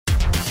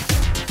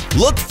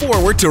Look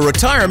forward to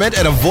retirement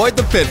and avoid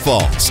the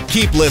pitfalls.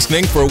 Keep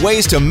listening for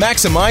ways to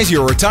maximize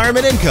your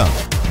retirement income.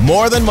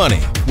 More Than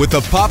Money with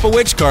the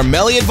Popowich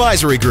Carmeli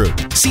Advisory Group,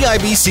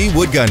 CIBC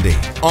Wood Gundy,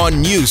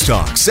 on News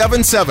Talk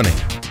 770.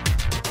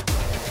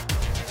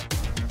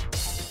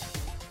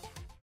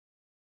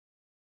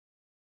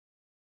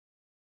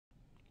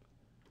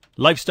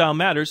 Lifestyle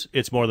matters.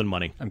 It's more than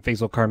money. I'm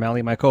Faisal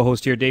Carmeli, my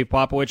co-host here, Dave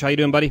Popowich. How you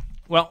doing, buddy?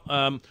 Well,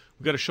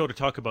 we've got a show to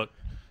talk about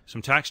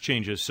some tax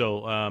changes,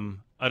 so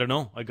I don't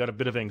know. I got a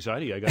bit of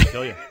anxiety, I got to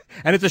tell you.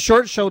 And it's a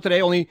short show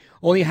today,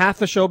 only half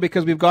the show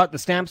because we've got the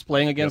Stamps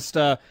playing against,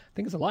 I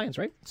think it's the Lions,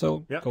 right?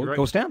 So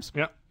go Stamps.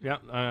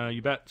 Yeah,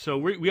 you bet. So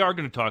we are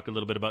going to talk a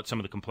little bit about some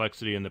of the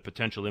complexity and the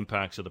potential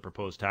impacts of the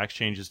proposed tax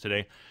changes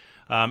today.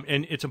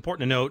 And it's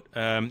important to note,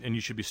 and you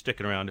should be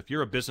sticking around, if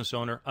you're a business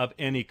owner of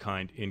any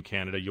kind in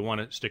Canada, you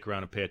want to stick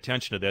around and pay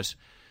attention to this,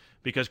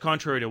 because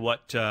contrary to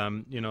what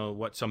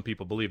what some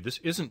people believe, this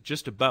isn't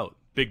just about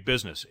big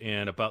business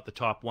and about the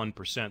top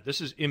 1%.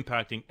 This is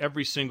impacting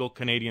every single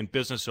Canadian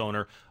business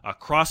owner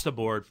across the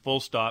board, full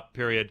stop,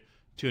 period.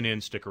 Tune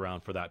in, stick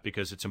around for that,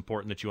 because it's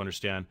important that you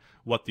understand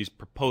what these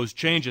proposed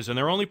changes, and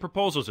they're only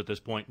proposals at this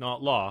point,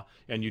 not law,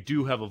 and you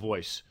do have a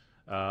voice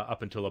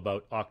up until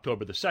about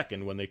October the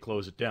 2nd when they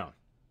close it down.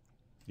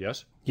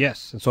 Yes?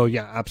 Yes. So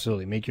yeah,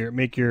 absolutely. Make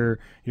your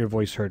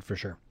voice heard for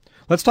sure.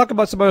 Let's talk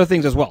about some other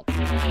things as well.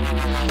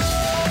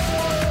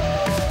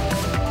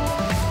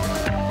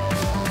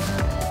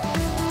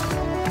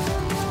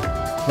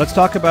 Let's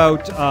talk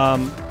about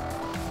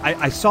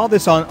I saw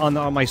this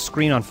on my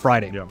screen on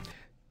Friday. Yeah.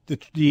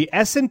 The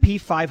S&P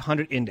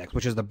 500 index,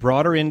 which is the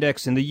broader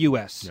index in the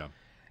US. Yeah.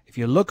 If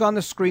you look on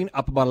the screen,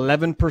 up about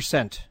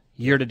 11%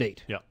 year to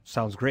date. Yeah.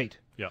 Sounds great.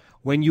 Yeah.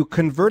 When you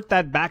convert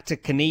that back to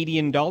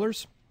Canadian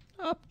dollars,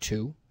 up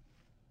 2%.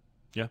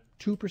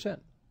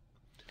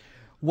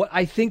 What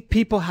I think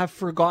people have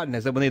forgotten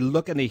is that when they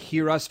look and they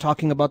hear us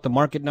talking about the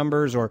market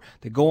numbers, or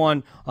they go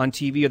on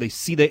TV, or they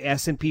see the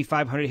S&P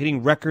 500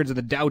 hitting records, or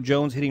the Dow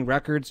Jones hitting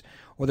records,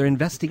 or they're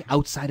investing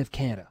outside of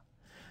Canada,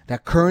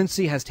 that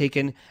currency has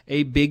taken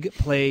a big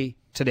play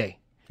today.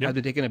 Yep.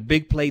 They're taking a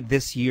big play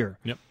this year.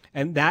 Yep.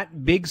 And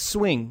that big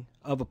swing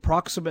of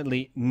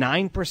approximately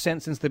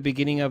 9% since the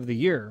beginning of the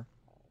year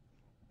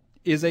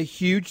is a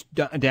huge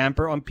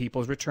damper on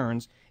people's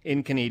returns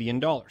in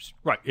Canadian dollars.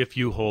 Right, if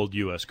you hold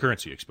U.S.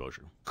 currency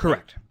exposure.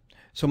 Correct.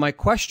 So my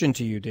question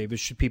to you, Dave, is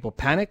should people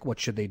panic?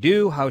 What should they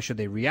do? How should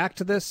they react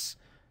to this?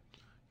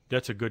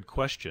 That's a good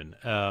question.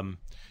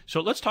 So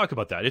let's talk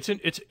about that.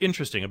 It's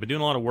interesting. I've been doing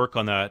a lot of work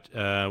on that.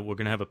 We're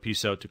going to have a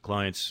piece out to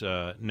clients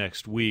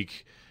next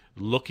week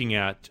looking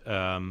at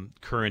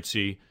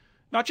currency,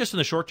 not just in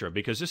the short term,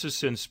 because this is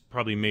since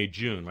probably May,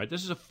 June, right?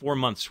 This is a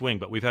 4-month swing,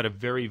 but we've had a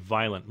very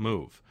violent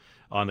move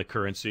on the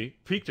currency.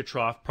 Peak to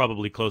trough,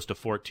 probably close to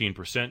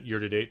 14%. Year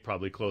to date,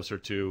 probably closer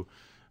to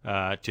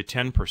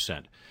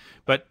 10%.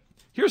 But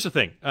here's the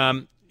thing.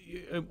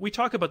 We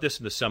talk about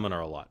this in the seminar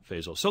a lot,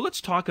 Faisal. So let's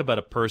talk about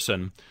a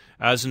person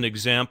as an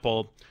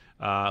example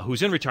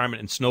who's in retirement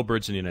and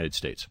snowbirds in the United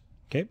States.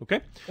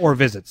 Okay. Or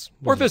visits.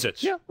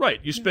 Yeah. Right.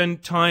 You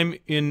spend time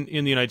in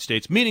the United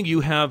States, meaning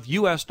you have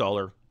U.S.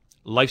 dollar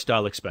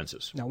lifestyle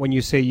expenses. Now, when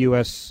you say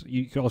U.S.,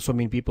 you can also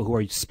mean people who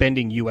are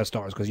spending U.S.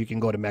 dollars, because you can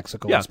go to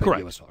Mexico and spend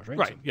correct. U.S. dollars, right?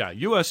 Right.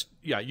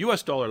 So,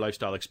 U.S. dollar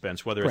lifestyle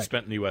expense, whether it's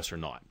spent in the U.S. or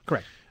not.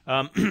 Correct.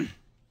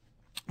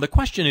 The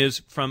question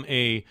is, from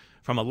a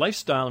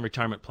lifestyle and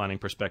retirement planning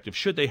perspective,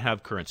 should they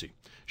have currency?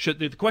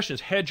 The question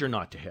is hedge or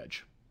not to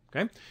hedge.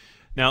 Okay.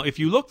 Now, if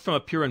you look from a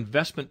pure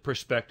investment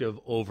perspective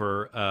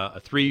over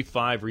a 3,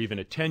 5, or even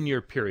a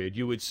 10-year period,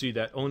 you would see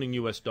that owning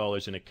U.S.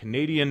 dollars in a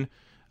Canadian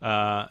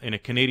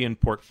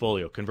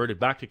portfolio converted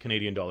back to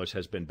Canadian dollars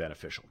has been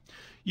beneficial.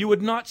 You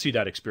would not see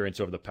that experience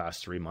over the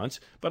past 3 months,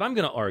 but I'm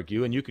going to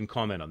argue, and you can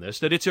comment on this,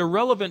 that it's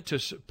irrelevant to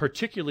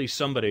particularly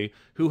somebody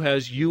who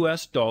has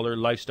U.S. dollar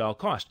lifestyle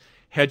cost.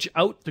 Hedge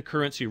out the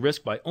currency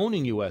risk by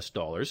owning U.S.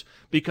 dollars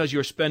because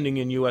you're spending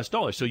in U.S.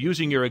 dollars. So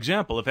using your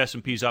example, if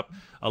S&P's up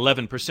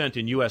 11%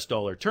 in U.S.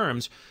 dollar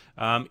terms,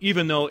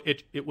 even though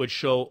it would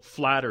show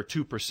flat or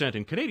 2%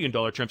 in Canadian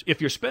dollar terms, if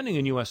you're spending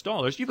in U.S.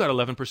 dollars, you've got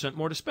 11%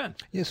 more to spend.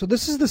 Yeah, so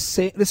this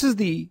is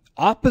the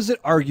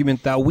opposite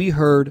argument that we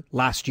heard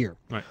last year.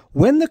 Right.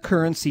 When the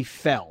currency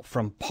fell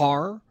from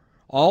par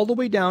all the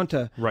way down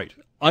to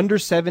under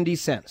 70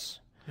 cents.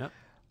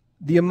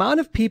 The amount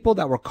of people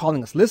that were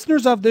calling us,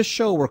 listeners of this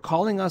show, were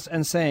calling us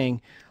and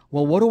saying,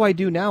 well, what do I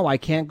do now? I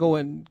can't go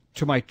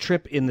to my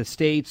trip in the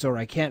States, or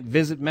I can't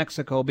visit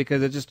Mexico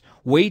because it's just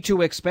way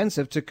too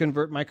expensive to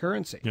convert my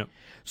currency. Yep.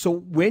 So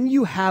when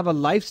you have a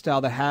lifestyle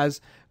that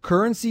has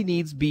currency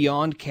needs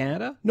beyond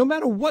Canada, no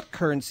matter what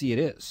currency it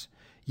is,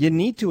 you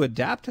need to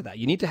adapt to that.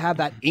 You need to have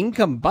that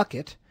income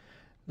bucket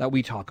that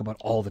we talk about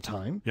all the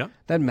time,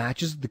 that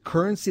matches the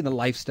currency and the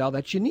lifestyle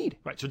that you need.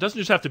 Right. So it doesn't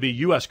just have to be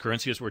U.S.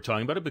 currency as we're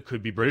talking about it, but it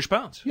could be British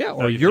pounds. Yeah,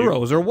 or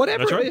euros, or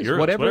whatever it is. Euros,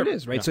 whatever it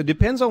is, right? Yeah. So it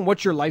depends on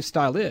what your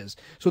lifestyle is.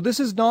 So this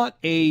is not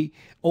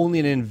only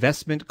an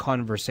investment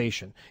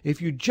conversation.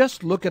 If you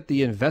just look at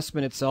the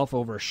investment itself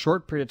over a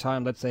short period of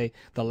time, let's say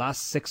the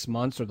last 6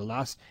 months or the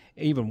last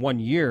even 1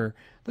 year,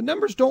 the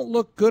numbers don't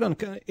look good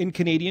in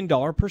Canadian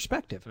dollar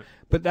perspective. Right.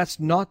 But that's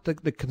not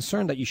the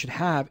concern that you should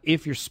have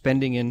if you're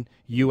spending in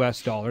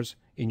U.S. dollars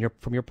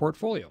from your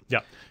portfolio.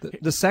 Yeah.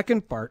 The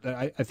second part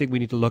that I think we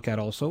need to look at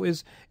also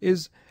is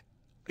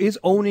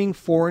owning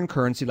foreign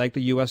currency like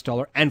the U.S.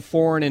 dollar and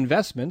foreign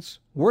investments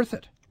worth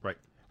it? Right.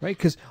 Right?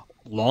 Because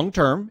long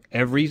term,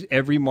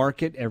 every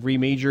market, every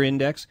major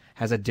index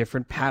has a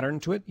different pattern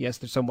to it. Yes,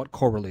 they're somewhat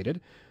correlated,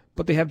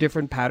 but they have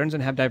different patterns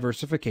and have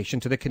diversification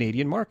to the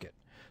Canadian market.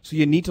 So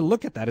you need to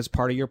look at that as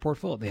part of your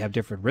portfolio. They have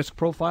different risk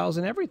profiles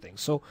and everything.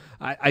 So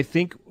I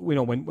think,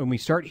 when we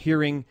start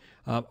hearing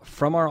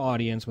from our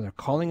audience, when they're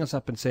calling us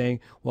up and saying,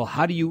 well,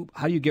 how do you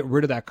get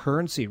rid of that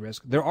currency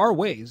risk? There are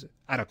ways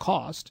at a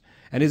cost.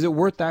 And is it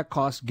worth that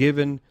cost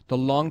given the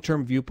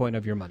long-term viewpoint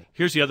of your money?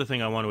 Here's the other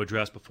thing I want to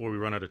address before we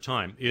run out of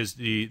time is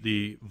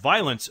the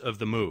violence of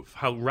the move,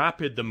 how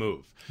rapid the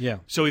move. Yeah.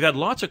 So we've had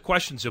lots of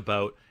questions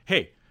about,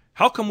 hey,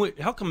 how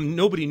come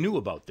nobody knew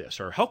about this?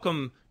 Or how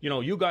come,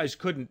 you guys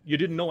you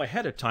didn't know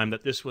ahead of time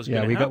that this was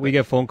going to happen? We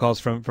get phone calls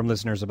from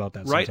listeners about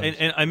that. Right,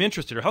 and I'm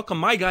interested. Or how come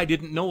my guy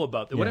didn't know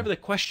about that? Whatever the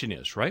question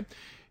is, right?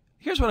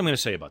 Here's what I'm going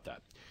to say about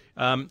that.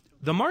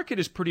 The market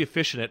is pretty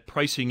efficient at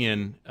pricing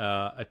in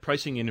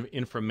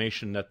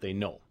information that they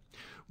know.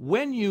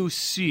 When you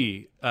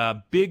see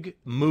big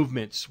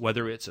movements,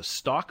 whether it's a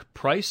stock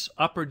price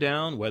up or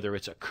down, whether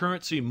it's a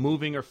currency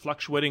moving or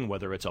fluctuating,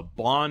 whether it's a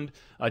bond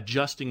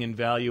adjusting in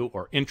value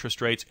or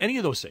interest rates, any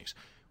of those things,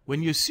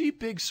 when you see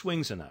big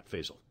swings in that,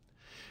 Faisal,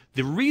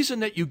 the reason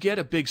that you get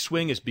a big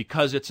swing is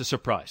because it's a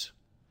surprise.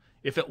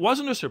 If it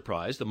wasn't a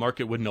surprise, the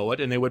market would know it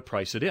and they would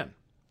price it in,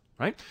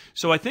 right?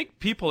 So I think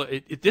people,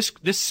 this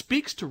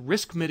speaks to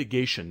risk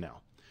mitigation now,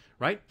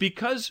 right?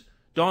 Because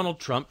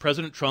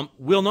President Trump,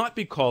 will not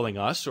be calling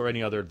us or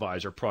any other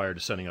advisor prior to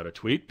sending out a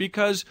tweet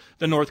because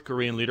the North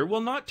Korean leader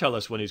will not tell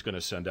us when he's going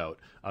to send out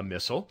a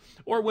missile,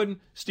 or when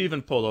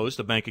Stephen Poloz,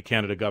 the Bank of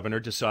Canada governor,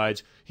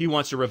 decides he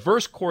wants to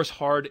reverse course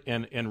hard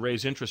and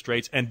raise interest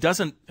rates and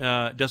doesn't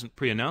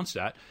pre-announce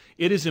that.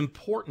 It is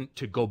important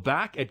to go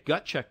back at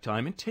gut check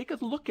time and take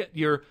a look at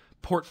your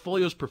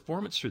portfolio's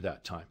performance through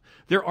that time.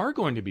 There are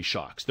going to be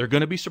shocks. There are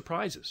going to be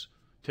surprises.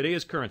 Today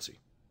is currency.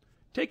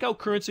 Take out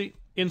currency,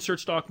 insert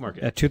stock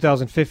market. At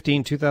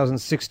 2015,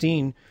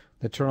 2016,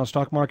 the Toronto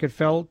stock market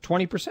fell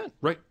 20%.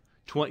 Right.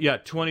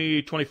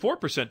 24%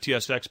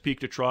 TSX peak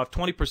to trough,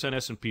 20%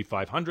 S&P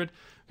 500.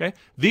 Okay,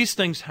 these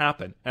things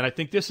happen, and I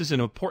think this is an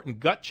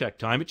important gut check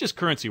time. It's just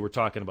currency we're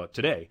talking about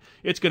today.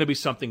 It's going to be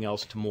something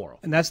else tomorrow.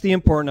 And that's the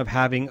importance of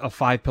having a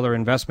 5-pillar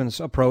investments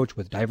approach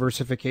with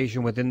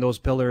diversification within those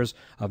pillars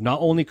of not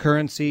only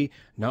currency,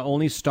 not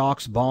only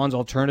stocks, bonds,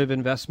 alternative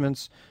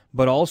investments,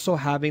 but also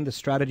having the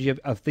strategy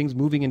of things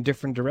moving in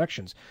different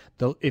directions.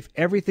 If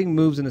everything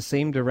moves in the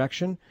same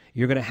direction,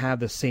 you're going to have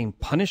the same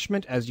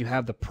punishment as you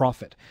have the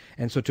profit.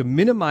 And so to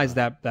minimize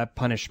that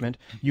punishment,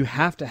 you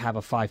have to have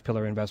a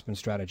 5-pillar investment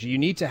strategy. You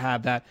need to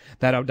have that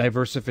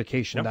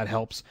diversification that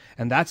helps.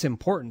 And that's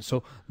important.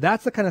 So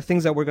that's the kind of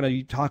things that we're going to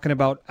be talking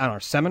about on our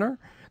seminar.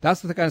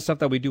 That's the kind of stuff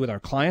that we do with our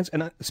clients.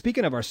 And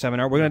speaking of our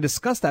seminar, we're going to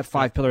discuss that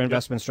 5-pillar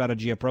investment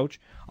strategy approach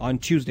on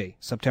Tuesday,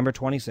 September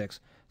 26th.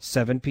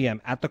 7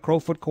 p.m. at the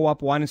Crowfoot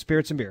Co-op Wine and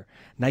Spirits and Beer.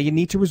 Now you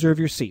need to reserve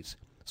your seats.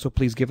 So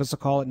please give us a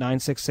call at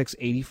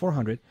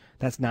 966-8400.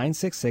 That's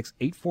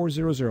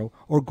 966-8400.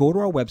 Or go to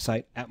our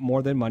website at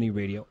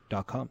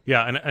morethanmoneyradio.com.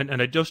 Yeah, and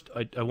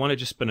I want to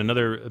just spend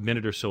another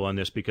minute or so on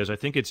this because I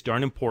think it's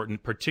darn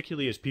important,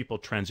 particularly as people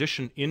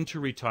transition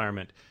into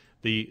retirement.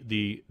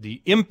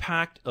 The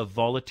impact of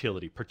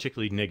volatility,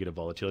 particularly negative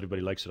volatility,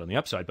 everybody likes it on the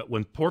upside, but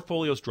when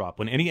portfolios drop,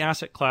 when any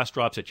asset class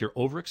drops that you're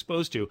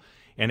overexposed to,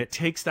 and it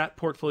takes that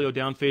portfolio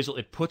down, Faisal,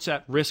 it puts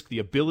at risk the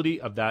ability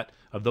of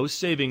those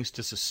savings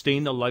to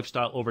sustain the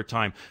lifestyle over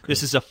time. Correct.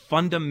 This is a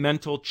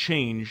fundamental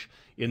change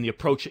in the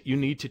approach that you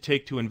need to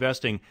take to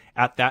investing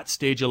at that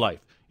stage of life.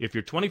 If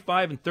you're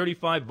 25 and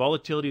 35,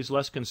 volatility is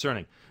less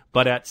concerning.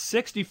 But at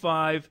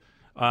 65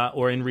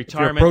 or in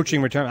retirement, if you're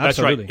approaching retirement,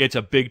 absolutely. That's right. It's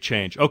a big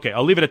change. Okay,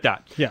 I'll leave it at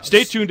that. Yeah.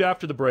 Stay tuned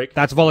after the break.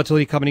 That's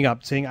volatility coming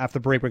up. Saying after the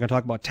break, we're going to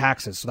talk about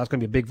taxes. So that's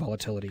going to be a big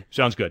volatility.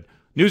 Sounds good.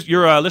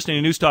 You're listening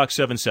to News Talk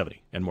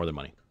 770 and More Than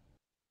Money.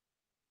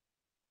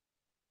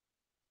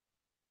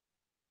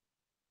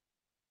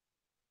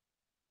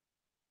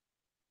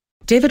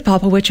 David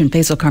Popowich and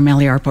Faisal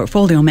Karmali are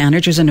portfolio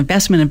managers and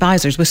investment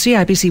advisors with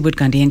CIBC Wood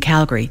Gundy in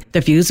Calgary.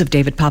 The views of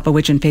David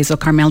Popowich and Faisal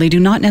Karmali do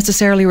not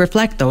necessarily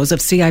reflect those of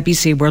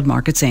CIBC World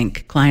Markets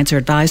Inc. Clients are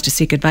advised to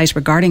seek advice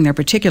regarding their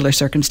particular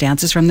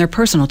circumstances from their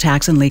personal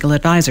tax and legal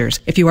advisors.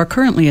 If you are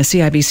currently a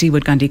CIBC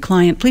Wood Gundy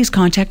client, please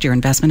contact your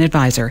investment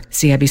advisor.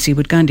 CIBC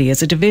Wood Gundy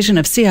is a division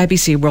of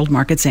CIBC World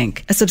Markets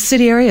Inc., a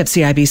subsidiary of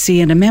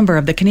CIBC and a member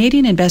of the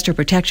Canadian Investor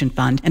Protection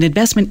Fund and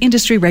Investment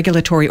Industry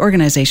Regulatory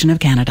Organization of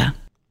Canada.